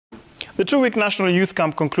The two-week National Youth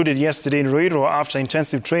Camp concluded yesterday in Ruiru after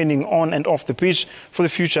intensive training on and off the pitch for the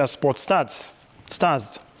future sports stars.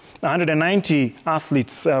 190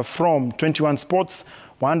 athletes from 21 sports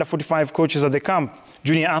were under 45 coaches at the camp.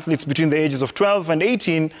 Junior athletes between the ages of 12 and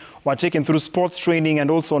 18 were taken through sports training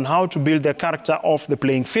and also on how to build their character off the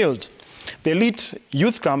playing field. The Elite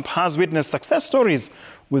Youth Camp has witnessed success stories,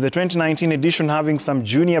 with the 2019 edition having some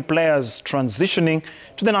junior players transitioning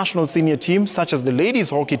to the national senior team, such as the ladies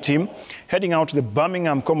hockey team heading out to the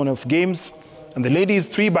Birmingham Commonwealth Games, and the ladies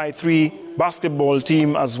 3x3 basketball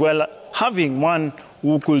team as well, having one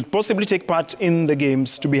who could possibly take part in the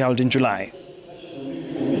games to be held in July.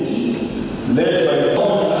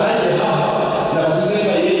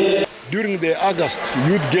 During the August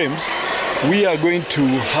Youth Games, we are going to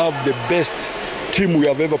have the best team we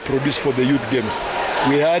have ever produced for the Youth Games.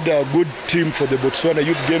 We had a good team for the Botswana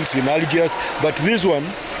Youth Games in Algiers, but this one,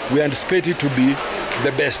 we anticipate it to be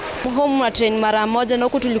the best. Home train mara moja na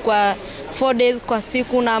huku tulikuwa 4 days kwa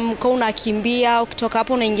siku, na unakimbia, ukitoka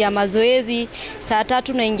hapo unaingia mazoezi, saa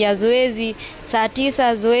 3 unaingia zoezi, saa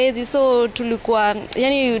 9 zoezi. So tulikuwa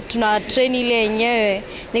yani tuna train ile yenyewe,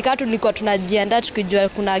 nika tulikuwa tunajiandaa tukijua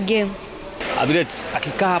kuna game. Athletes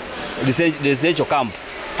akikaa residential camp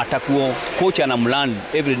atakuwa coach anamlearn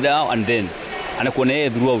every now and then, anakuwa na yeye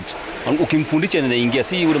throughout. Ukimfundisha anaingia,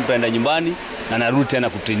 si yule mtaenda nyumbani na anarudi tena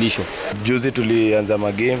kutrainishwa. Juzi tulianza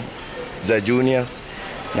magame za juniors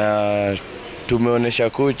na tumeonesha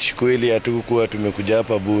coach kweli hatukuwa tumekuja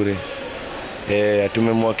hapa bure.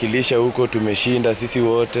 Tumemwakilisha huko, tumeshinda sisi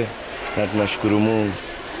wote na tunashukuru Mungu.